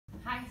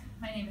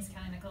My name is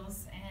Kelly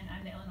Nichols, and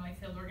I'm the Illinois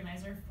field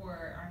organizer for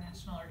our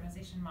national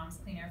organization, Moms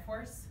Clean Air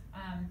Force.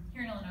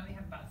 Here in Illinois, we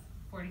have about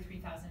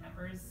 43,000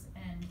 members,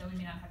 and though we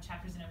may not have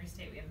chapters in every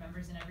state, we have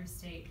members in every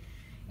state,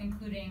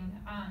 including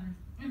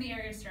in the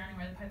areas surrounding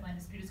where the pipeline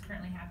dispute is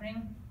currently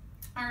happening.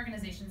 Our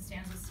organization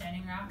stands with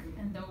Standing Rock,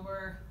 and though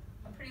we're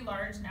a pretty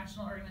large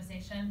national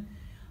organization,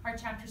 our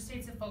chapter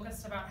states have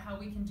focused about how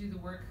we can do the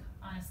work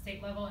on a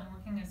state level and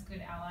working as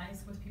good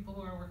allies with people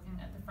who are working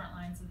at the front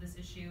lines of this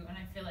issue. And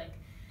I feel like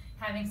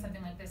having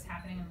something like this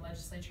happening in the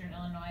legislature in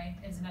Illinois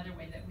is another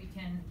way that we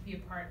can be a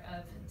part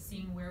of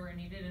seeing where we're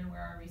needed and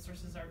where our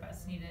resources are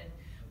best needed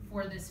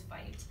for this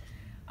fight.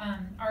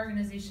 Our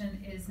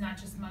organization is not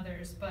just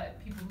mothers,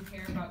 but people who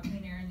care about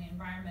clean air and the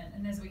environment.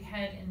 And as we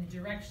head in the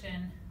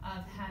direction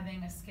of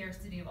having a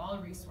scarcity of all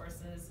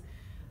resources,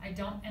 I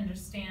don't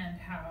understand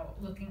how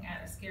looking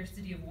at a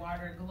scarcity of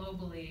water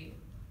globally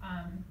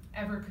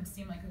ever could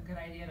seem like a good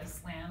idea to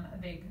slam a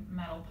big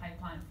metal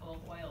pipeline full of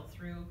oil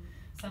through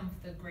some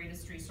of the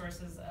greatest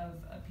resources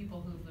of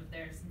people who've lived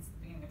there since the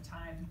beginning of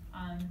time,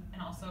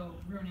 and also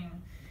ruining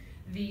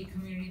the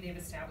community they've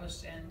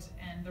established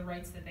and the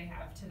rights that they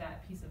have to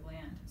that piece of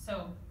land.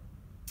 So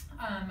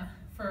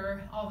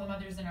for all the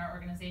mothers in our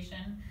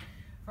organization,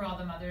 for all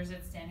the mothers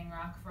at Standing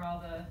Rock, for all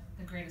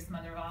the greatest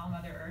mother of all,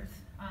 Mother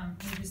Earth,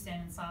 we do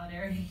stand in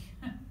solidarity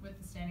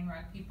with the Standing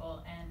Rock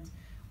people, and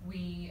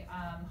we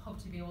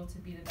hope to be able to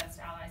be the best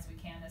allies we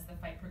can as the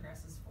fight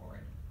progresses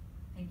forward.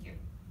 Thank you.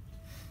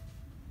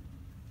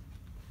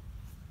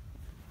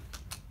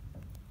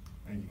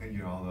 Thank you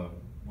to all the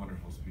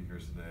wonderful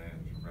speakers today,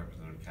 and to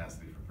Representative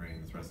Cassidy for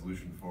bringing this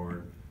resolution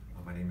forward.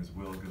 My name is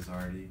Will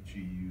Guzzardi,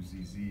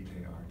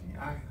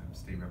 G-U-Z-Z-A-R-D-I. I'm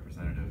state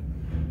representative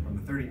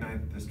from the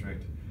 39th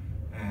district,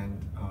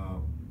 and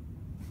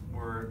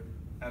we're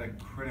at a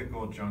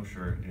critical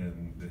juncture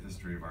in the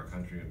history of our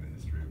country and the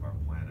history of our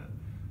planet.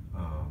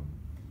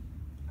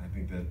 I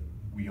think that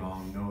we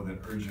all know that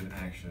urgent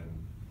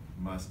action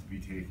must be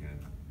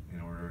taken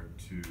in order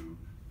to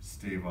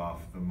stave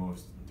off the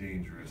most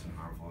dangerous and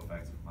harmful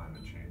effects of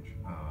climate change.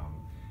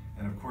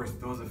 And of course,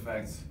 those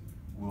effects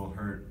will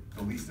hurt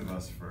the least of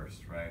us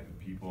first, right?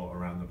 The people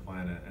around the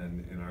planet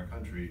and in our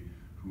country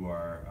who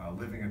are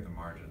living at the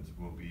margins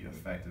will be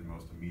affected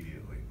most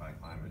immediately by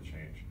climate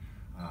change.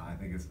 I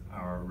think it's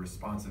our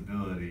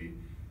responsibility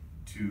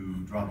to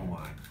draw the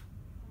line,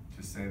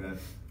 to say that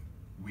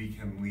we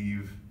can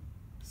leave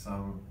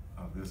some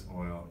of this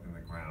oil in the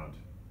ground.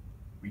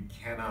 We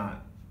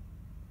cannot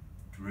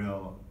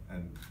drill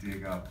and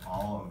dig up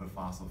all of the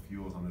fossil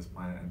fuels on this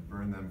planet and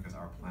burn them, because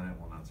our planet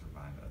will not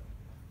survive it.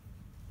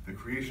 The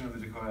creation of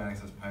the Dakota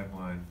Access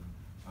Pipeline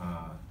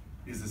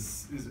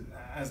is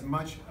as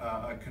much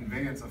a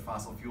conveyance of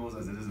fossil fuels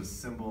as it is a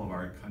symbol of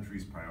our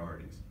country's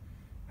priorities.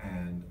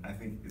 And I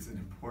think it's an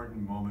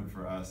important moment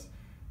for us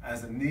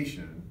as a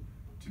nation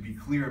to be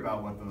clear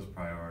about what those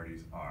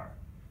priorities are.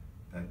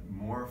 That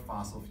more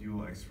fossil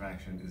fuel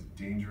extraction is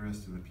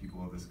dangerous to the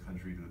people of this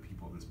country, to the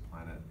people of this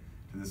planet,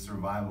 to the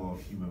survival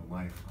of human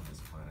life on this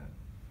planet.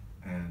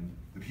 And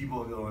the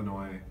people of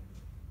Illinois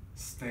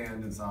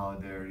stand in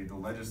solidarity. The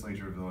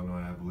legislature of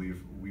Illinois, I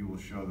believe, we will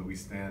show that we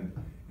stand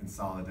in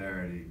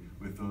solidarity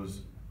with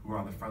those who are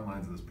on the front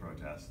lines of this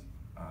protest,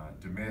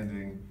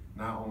 demanding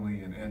not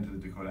only an end to the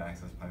Dakota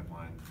Access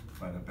Pipeline,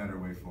 but a better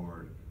way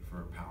forward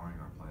for powering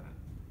our planet.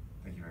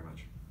 Thank you very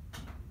much.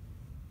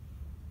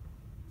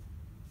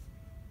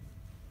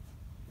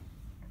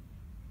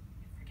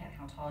 Forget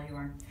how tall you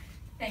are.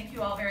 Thank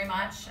you all very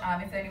much.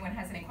 If anyone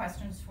has any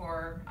questions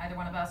for either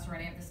one of us or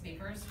any of the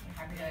speakers, we're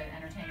happy to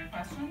entertain your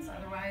questions.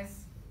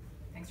 Otherwise,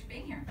 thanks for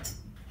being here.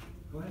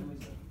 Go ahead,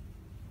 Lisa.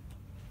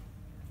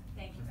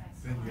 Thank you guys.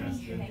 Thank you.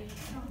 Thank you.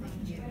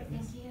 Thank you.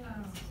 Thank you.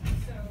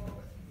 So